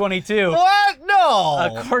 2022. What? No!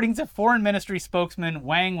 According to Foreign Ministry spokesman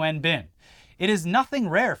Wang Wenbin. It is nothing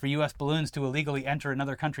rare for U.S. balloons to illegally enter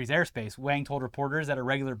another country's airspace, Wang told reporters at a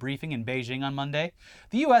regular briefing in Beijing on Monday.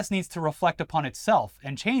 The U.S. needs to reflect upon itself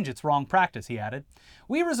and change its wrong practice, he added.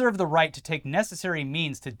 We reserve the right to take necessary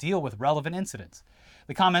means to deal with relevant incidents.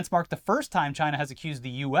 The comments mark the first time China has accused the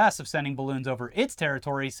U.S. of sending balloons over its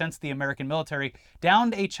territory since the American military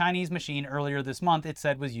downed a Chinese machine earlier this month it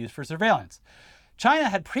said was used for surveillance. China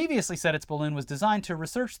had previously said its balloon was designed to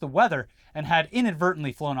research the weather and had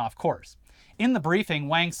inadvertently flown off course. In the briefing,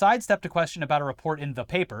 Wang sidestepped a question about a report in The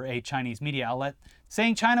Paper, a Chinese media outlet,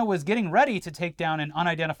 saying China was getting ready to take down an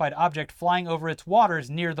unidentified object flying over its waters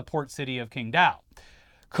near the port city of Qingdao.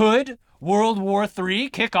 Could World War III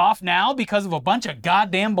kick off now because of a bunch of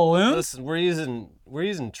goddamn balloons? Listen, we're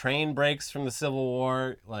using train brakes from the Civil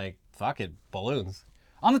War. Like, fuck it, balloons.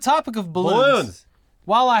 On the topic of balloons.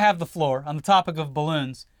 While I have the floor, on the topic of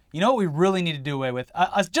balloons, you know what we really need to do away with?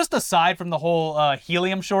 Just aside from the whole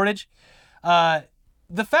helium shortage,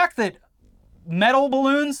 the fact that metal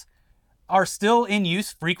balloons are still in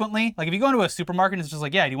use frequently. Like if you go into a supermarket and it's just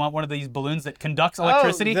like, yeah, do you want one of these balloons that conducts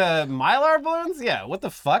electricity? Oh, the Mylar balloons? Yeah, what the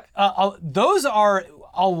fuck? Those are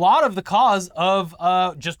a lot of the cause of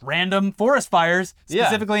just random forest fires,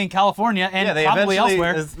 specifically in California and probably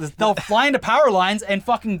elsewhere. They'll fly into power lines and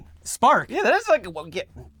fucking spark. Yeah, that's like,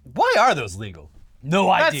 why are those legal?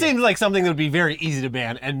 No idea. That seems like something that would be very easy to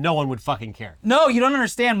ban and no one would fucking care. No, you don't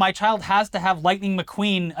understand. My child has to have a Lightning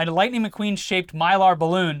McQueen shaped Mylar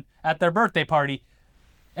balloon at their birthday party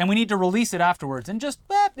And we need to release it afterwards and just,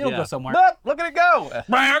 it'll go somewhere. Look at it go.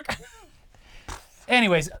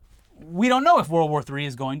 Anyways, we don't know if World War III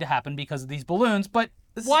is going to happen because of these balloons, but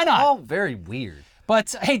This why is not? all very weird.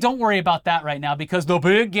 But hey, don't worry about that right now because the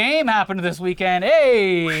big game happened this weekend.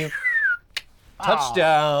 Hey!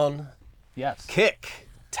 Touchdown. Yes. Kick.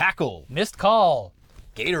 Tackle. Missed call.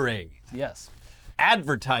 Gatorade. Yes.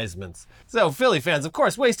 Advertisements. So Philly fans, of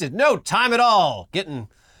course, wasted no time at all getting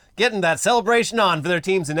that celebration on for their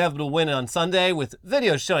team's inevitable win on Sunday with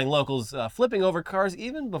videos showing locals flipping over cars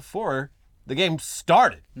even before the game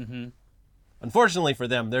started. Mm-hmm. Unfortunately for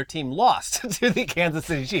them, their team lost to the Kansas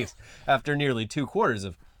City Chiefs after nearly 2 quarters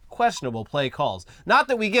of questionable play calls. Not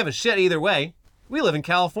that we give a shit either way. We live in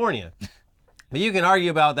California. But you can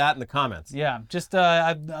argue about that in the comments. Yeah, just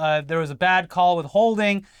there was a bad call with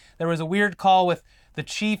holding. There was a weird call with the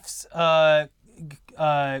Chiefs called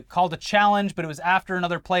a challenge, but it was after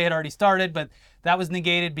another play had already started, but that was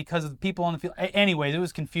negated because of the people on the field. Anyways, it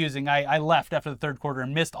was confusing. I left after the third quarter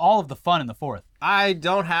and missed all of the fun in the fourth. I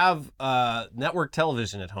don't have network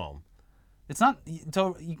television at home. It's not,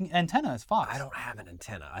 so antenna is Fox. I don't have an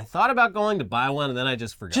antenna. I thought about going to buy one and then I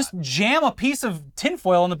just forgot. Just jam a piece of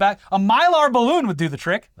tinfoil in the back. A Mylar balloon would do the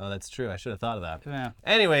trick. Oh, that's true. I should have thought of that. Yeah.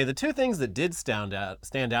 Anyway, the 2 things that did stand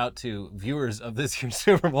out to viewers of this year's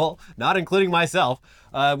Super Bowl, not including myself,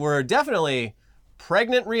 were definitely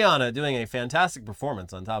pregnant Rihanna doing a fantastic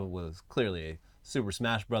performance on top of what was clearly a Super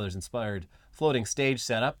Smash Brothers inspired floating stage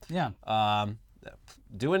setup. Yeah.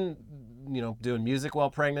 Doing music while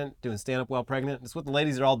pregnant, doing stand-up while pregnant. It's what the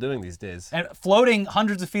ladies are all doing these days. And floating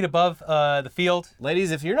hundreds of feet above the field.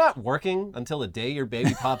 Ladies, if you're not working until the day your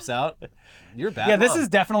baby pops out, you're a bad Yeah, this mom. is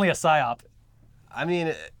definitely a psyop. I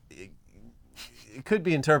mean, it could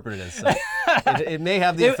be interpreted as such. It may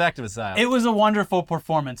have the effect of a psyop. It was a wonderful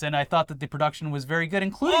performance, and I thought that the production was very good,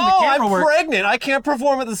 including the Oh, camera I'm work. pregnant. I can't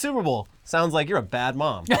perform at the Super Bowl. Sounds like you're a bad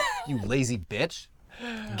mom. You lazy bitch.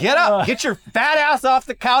 Get up, get your fat ass off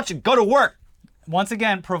the couch and go to work. Once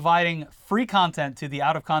again, providing free content to the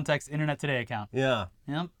Out of Context Internet Today account. Yeah.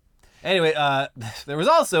 Yep. Anyway, there was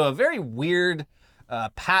also a very weird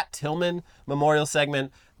Pat Tillman memorial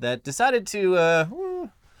segment that decided to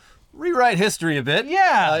rewrite history a bit.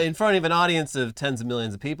 Yeah. In front of an audience of tens of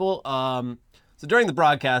millions of people. So during the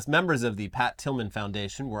broadcast, members of the Pat Tillman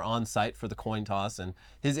Foundation were on site for the coin toss, and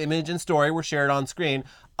his image and story were shared on screen.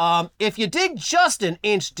 If you dig just an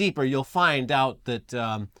inch deeper, you'll find out that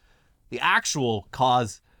the actual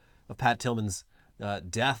cause of Pat Tillman's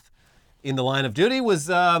death in the line of duty was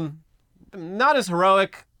not as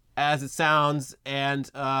heroic as it sounds, and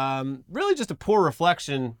really just a poor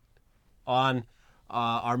reflection on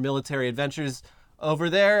our military adventures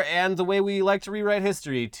over there and the way we like to rewrite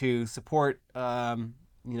history to support,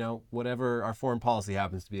 whatever our foreign policy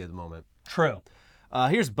happens to be at the moment. True.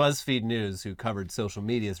 Here's BuzzFeed News, who covered social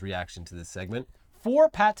media's reaction to this segment. 4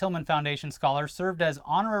 Pat Tillman Foundation scholars served as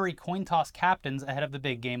honorary coin toss captains ahead of the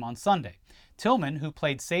big game on Sunday. Tillman, who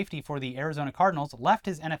played safety for the Arizona Cardinals, left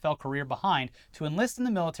his NFL career behind to enlist in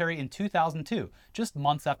the military in 2002, just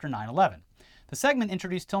months after 9/11. The segment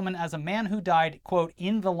introduced Tillman as a man who died, quote,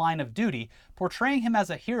 in the line of duty, portraying him as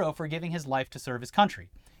a hero for giving his life to serve his country.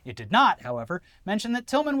 It did not, however, mention that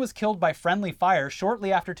Tillman was killed by friendly fire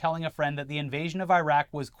shortly after telling a friend that the invasion of Iraq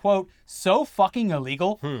was, quote, so fucking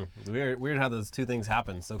illegal. It's weird how those 2 things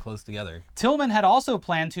happen so close together. Tillman had also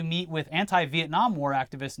planned to meet with anti-Vietnam War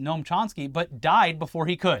activist Noam Chomsky, but died before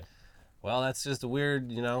he could. Well, that's just a weird,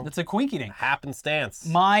 That's a quinky dink. happenstance.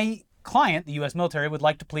 My client, the U.S. military, would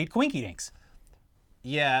like to plead quinky dinks.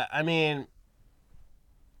 Yeah, I mean,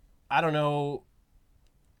 I don't know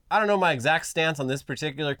my exact stance on this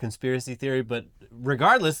particular conspiracy theory, but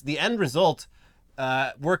regardless, the end result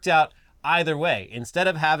worked out either way. Instead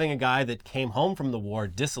of having a guy that came home from the war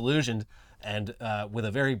disillusioned and with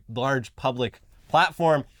a very large public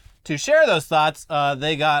platform to share those thoughts,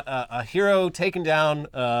 they got a hero taken down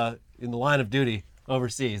in the line of duty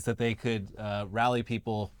overseas that they could rally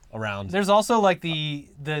people around. There's also like the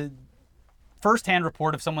first-hand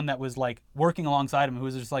report of someone that was like working alongside him who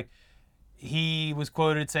was just like, he was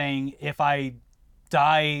quoted saying, if I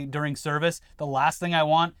die during service, the last thing I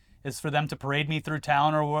want is for them to parade me through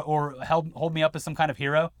town or hold me up as some kind of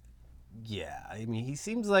hero. Yeah, I mean, he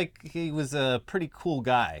seems like he was a pretty cool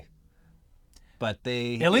guy. But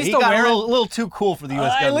he got a little too cool for the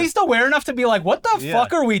U.S. government. At least aware enough to be like, what the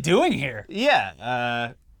fuck are we doing here?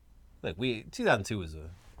 Yeah. Look, 2002 was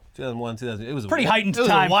 2001, 2000. It was pretty heightened time. It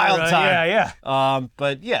was a wild time. Yeah.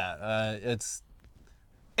 But yeah,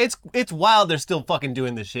 it's wild they're still fucking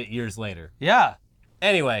doing this shit years later. Yeah.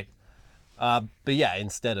 Anyway, but yeah,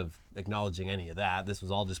 instead of acknowledging any of that, this was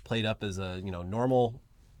all just played up as a normal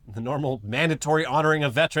the normal mandatory honoring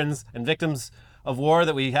of veterans and victims of war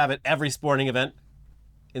that we have at every sporting event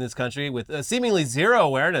in this country, with seemingly zero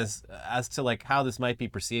awareness as to like how this might be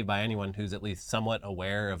perceived by anyone who's at least somewhat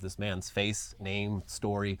aware of this man's face, name,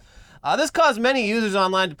 story. This caused many users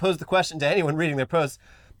online to pose the question to anyone reading their posts,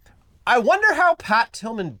 I wonder how Pat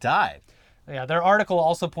Tillman died. Yeah, their article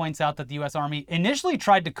also points out that the U.S. Army initially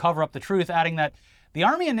tried to cover up the truth, adding that the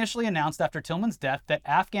Army initially announced after Tillman's death that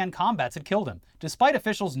Afghan combats had killed him, despite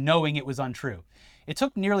officials knowing it was untrue. It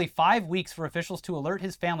took nearly 5 weeks for officials to alert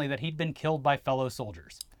his family that he'd been killed by fellow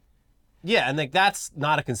soldiers. Yeah, and like that's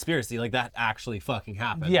not a conspiracy. Like that actually fucking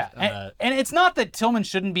happened. Yeah, and it's not that Tillman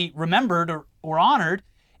shouldn't be remembered or honored.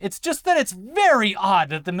 It's just that it's very odd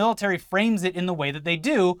that the military frames it in the way that they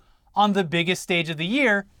do on the biggest stage of the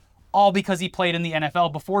year, all because he played in the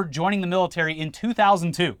NFL before joining the military in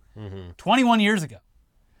 2002, 21 years ago.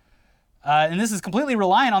 And this is completely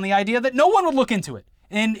reliant on the idea that no one would look into it.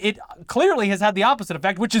 And it clearly has had the opposite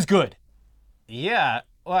effect, which is good. Yeah,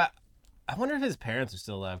 well, I wonder if his parents are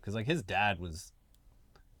still alive, because like his dad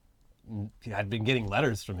had been getting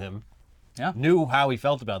letters from him. Yeah. Knew how he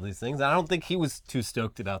felt about these things. I don't think he was too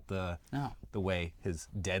stoked about the No. way his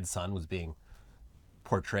dead son was being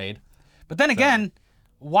portrayed. But then again,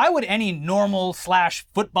 why would any normal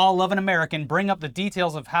 / football-loving American bring up the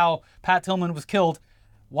details of how Pat Tillman was killed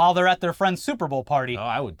while they're at their friend's Super Bowl party? Oh,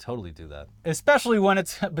 I would totally do that. Especially when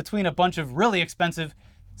it's between a bunch of really expensive,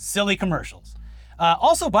 silly commercials.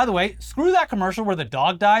 Also, by the way, screw that commercial where the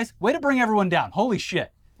dog dies. Way to bring everyone down. Holy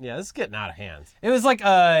shit. Yeah, this is getting out of hand. It was like,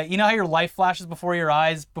 you know how your life flashes before your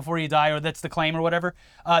eyes before you die, or that's the claim or whatever?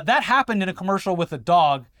 That happened in a commercial with a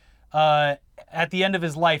dog at the end of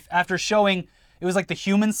his life after showing, it was like the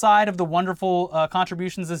human side of the wonderful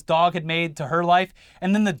contributions this dog had made to her life.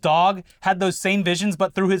 And then the dog had those same visions,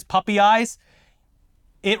 but through his puppy eyes.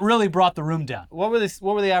 It really brought the room down. What were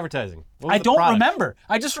they advertising? What was I the don't product? remember.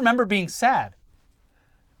 I just remember being sad.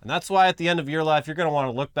 And that's why at the end of your life, you're going to want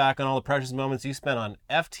to look back on all the precious moments you spent on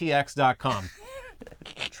FTX.com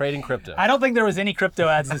trading crypto. I don't think there was any crypto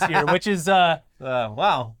ads this year, which is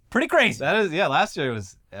Wow. pretty crazy. That is, yeah, last year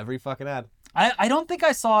was every fucking ad. I don't think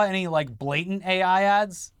I saw any like blatant AI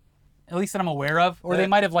ads, at least that I'm aware of, or they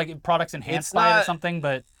might have like products enhanced It's by it or not- something.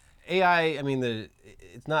 But AI, I mean,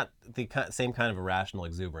 it's not the same kind of irrational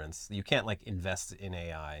exuberance. You can't like invest in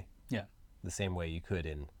AI yeah. the same way you could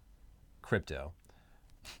in crypto.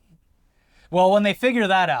 Well, when they figure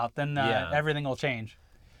that out, then Yeah. everything will change.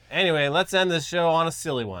 Anyway, let's end this show on a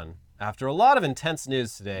silly one. After a lot of intense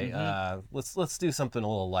news today, let's do something a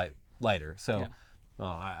little lighter. So,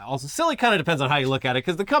 also silly kind of depends on how you look at it,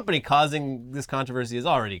 because the company causing this controversy is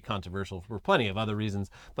already controversial for plenty of other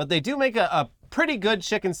reasons. But they do make a pretty good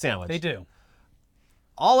chicken sandwich. They do.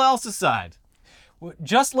 All else aside,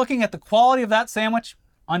 Just looking at the quality of that sandwich,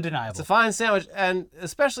 undeniable. it's a fine sandwich, and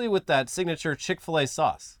especially with that signature Chick-fil-A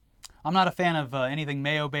sauce. I'm not a fan of anything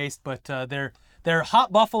mayo-based, but their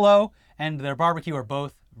hot buffalo and their barbecue are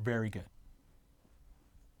both very good.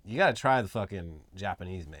 You gotta try the fucking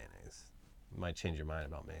Japanese mayonnaise. You might change your mind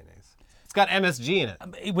about mayonnaise. It's got MSG in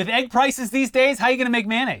it. With egg prices these days, how are you going to make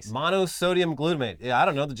mayonnaise? Monosodium glutamate. Yeah, I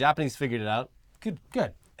don't know. The Japanese figured it out. Good.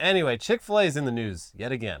 Anyway, Chick-fil-A is in the news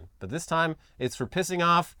yet again, but this time it's for pissing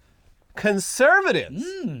off conservatives,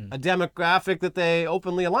 a demographic that they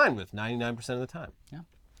openly align with 99% of the time. Yeah.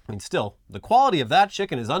 I mean, still, the quality of that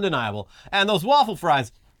chicken is undeniable, and those waffle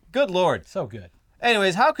fries, good lord. So good.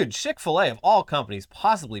 Anyways, how could Chick-fil-A, of all companies,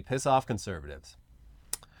 possibly piss off conservatives?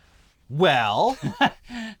 Well,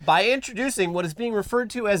 by introducing what is being referred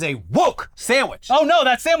to as a woke sandwich. Oh no,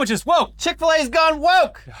 that sandwich is woke. Chick-fil-A's gone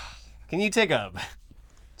woke. Can you take a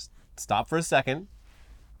stop for a second,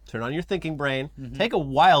 turn on your thinking brain, take a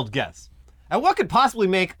wild guess at what could possibly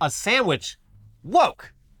make a sandwich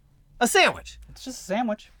woke? A sandwich. It's just a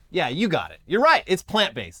sandwich. Yeah, you got it. You're right. It's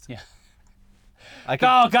plant-based. Yeah. I could,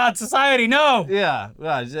 Oh God, society, no. yeah,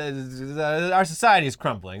 our society is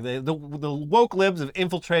crumbling. The woke libs have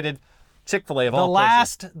infiltrated Chick-fil-A of all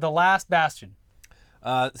places. The last bastion.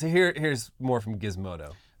 So here's more from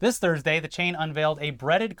Gizmodo, This Thursday, the chain unveiled a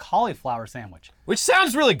breaded cauliflower sandwich. which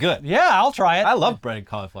sounds really good. Yeah, I'll try it. I love breaded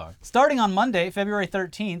cauliflower. Starting on Monday, February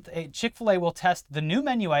 13th, Chick-fil-A will test the new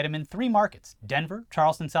menu item in 3 markets: Denver,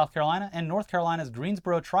 Charleston, South Carolina, and North Carolina's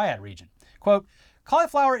Greensboro Triad region. Quote,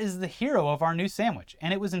 Cauliflower is the hero of our new sandwich,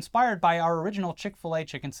 and it was inspired by our original Chick-fil-A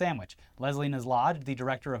chicken sandwich. Leslie Nazlad, the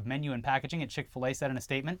director of menu and packaging at Chick-fil-A, said in a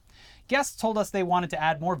statement, "Guests told us they wanted to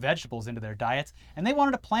add more vegetables into their diets, and they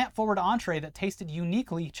wanted a plant-forward entree that tasted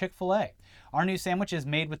uniquely Chick-fil-A. Our new sandwich is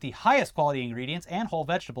made with the highest quality ingredients and whole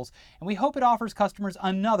vegetables, and we hope it offers customers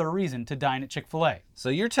another reason to dine at Chick-fil-A." So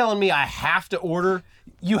you're telling me I have to order?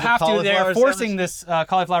 You the have to. They're cauliflower forcing sandwich? this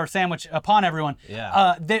cauliflower sandwich upon everyone.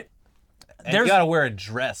 Yeah. And you There's gotta wear a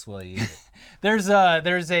dress while you eat it. there's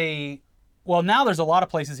a well, now there's a lot of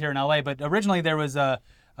places here in LA, but originally there was a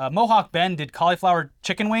Mohawk Bend did cauliflower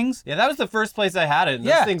chicken wings. Yeah, that was the first place I had it. And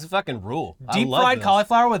Yeah. Those things fucking rule. I Deep love fried those.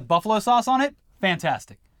 cauliflower with buffalo sauce on it.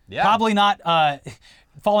 Fantastic. Yeah. Probably not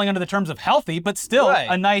falling under the terms of healthy, but still Right.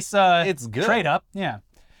 a nice It's good. trade up. Yeah.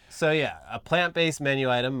 So yeah, a plant-based menu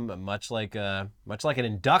item, much like an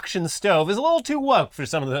induction stove, is a little too woke for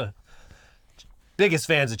some of the biggest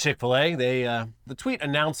fans of Chick-fil-A. The tweet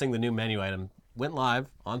announcing the new menu item went live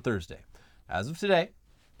on Thursday. As of today,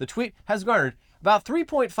 the tweet has garnered about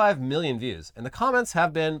 3.5 million views, and the comments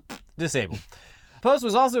have been disabled. The post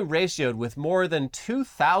was also ratioed with more than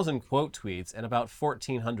 2,000 quote tweets and about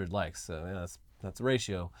 1,400 likes. So yeah, that's a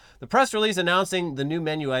ratio. The press release announcing the new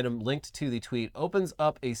menu item linked to the tweet opens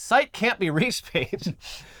up a site can't be reached page.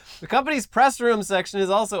 The company's press room section is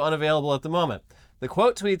also unavailable at the moment. The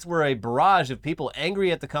quote tweets were a barrage of people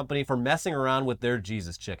angry at the company for messing around with their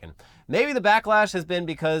Jesus chicken. Maybe the backlash has been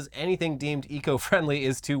because anything deemed eco-friendly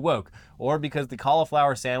is too woke, or because the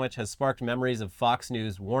cauliflower sandwich has sparked memories of Fox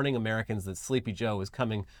News warning Americans that Sleepy Joe was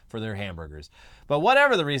coming for their hamburgers. But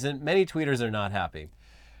whatever the reason, many tweeters are not happy.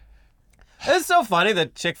 It's so funny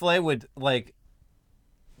that Chick-fil-A would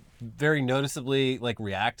very noticeably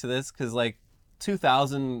react to this, because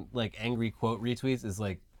 2,000 angry quote retweets is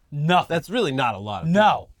Nothing. that's really not a lot of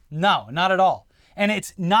No, not at all. And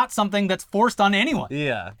it's not something that's forced on anyone. people.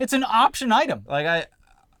 Yeah. It's an option item. I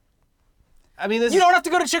mean, this You don't have to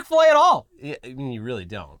go to Chick-fil-A at all. I mean, you really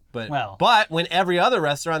don't. But Well. but when every other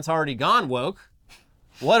restaurant's already gone woke,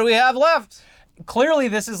 what do we have left? Clearly,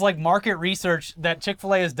 this is market research that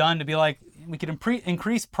Chick-fil-A has done to be we could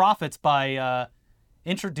increase profits by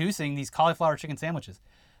introducing these cauliflower chicken sandwiches.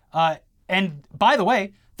 And by the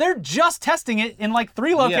way, they're just testing it in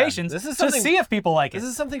 3 locations this is to something- see if people like This it.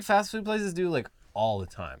 is something fast food places do all the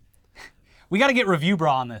time. We got to get Review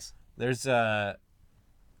Bra on this. There's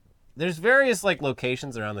various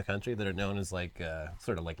locations around the country that are known as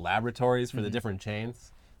sort of laboratories for the different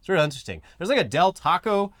chains. It's really interesting. There's a Del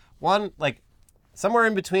Taco one, somewhere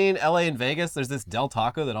in between LA and Vegas. There's this Del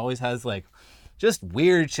Taco that always has just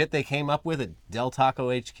weird shit they came up with at Del Taco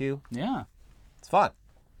HQ. Yeah. It's fun.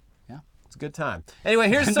 Yeah. It's a good time. Anyway,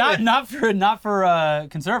 here's not for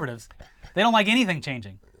conservatives. They don't like anything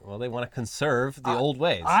changing. Well, they want to conserve the old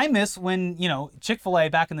ways. I miss when, Chick-fil-A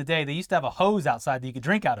back in the day, they used to have a hose outside that you could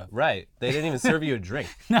drink out of. Right. They didn't even serve you a drink.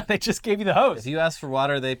 No, they just gave you the hose. If you asked for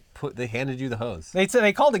water, they handed you the hose. They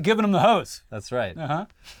called it giving them the hose. That's right.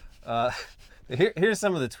 Uh-huh. Here's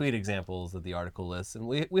some of the tweet examples that the article lists, and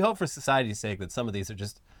we hope for society's sake that some of these are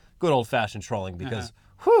just good old-fashioned trolling because,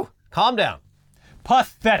 whew, calm down.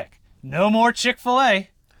 Pathetic. No more Chick-fil-A.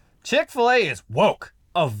 Chick-fil-A is woke.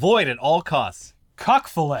 Avoid at all costs.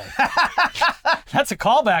 Cock-fil-A. That's a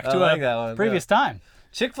callback to like a that one, previous time.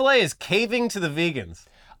 Chick-fil-A is caving to the vegans.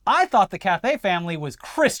 I thought the Cathay family was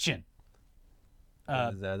Christian.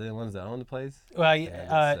 Is that the ones that own the place? Well,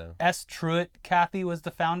 guess so. S. Truett Cathy was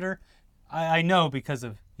the founder. I know because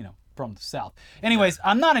of, from the South. Anyways,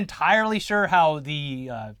 I'm not entirely sure how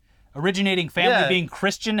the originating family Yeah. being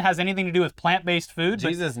Christian has anything to do with plant-based food. But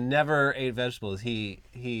Jesus never ate vegetables. He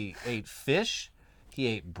ate fish. He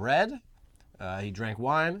ate bread. He drank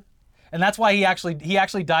wine. and that's why he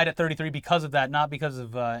actually died at 33 because of that, not because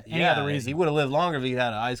of any other reason. He would have lived longer if he had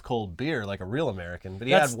an ice cold beer like a real American, but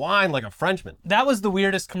he That's- had wine like a Frenchman. That was the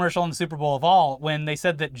weirdest commercial in the Super Bowl of all, when they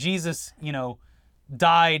said that Jesus,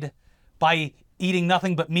 died by eating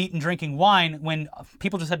nothing but meat and drinking wine, when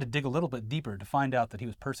people just had to dig a little bit deeper to find out that he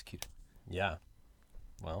was persecuted. Yeah.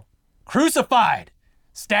 Well, Crucified,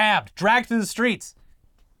 stabbed, dragged through the streets.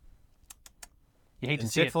 You hate to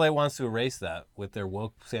and see it. Chick-fil-A wants to erase that with their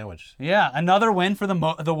woke sandwich. Yeah, another win for the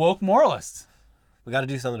woke moralists. We got to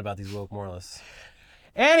do something about these woke moralists.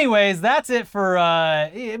 Anyways, that's it for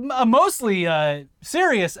a mostly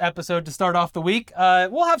serious episode to start off the week.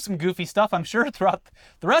 We'll have some goofy stuff, I'm sure, throughout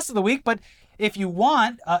the rest of the week. But if you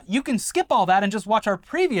want, you can skip all that and just watch our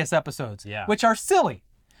previous episodes, Yeah. which are silly.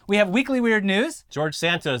 We have Weekly Weird News, George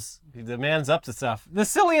Santos, the man's up to stuff. the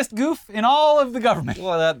silliest goof in all of the government.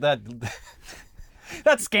 Well, that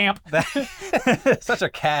That scamp. such a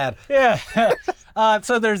cad. Yeah.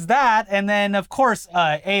 So there's that. And then, of course,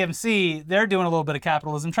 AMC, they're doing a little bit of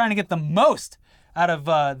capitalism, trying to get the most out of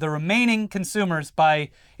the remaining consumers by,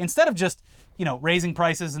 instead of just, raising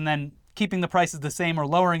prices and then keeping the prices the same or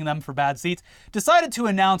lowering them for bad seats, decided to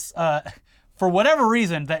announce, for whatever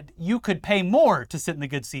reason, that you could pay more to sit in the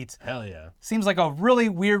good seats. Hell yeah. Seems like a really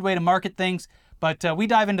weird way to market things. But we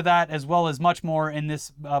dive into that as well as much more in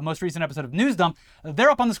this most recent episode of News Dump. They're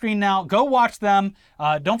up on the screen now. Go watch them.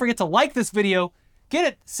 Don't forget to like this video. Get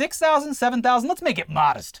it 6,000, 7,000. Let's make it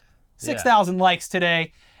modest. 6,000 likes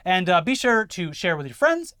today. And be sure to share with your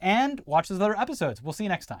friends and watch those other episodes. We'll see you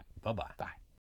next time. Bye-bye. Bye.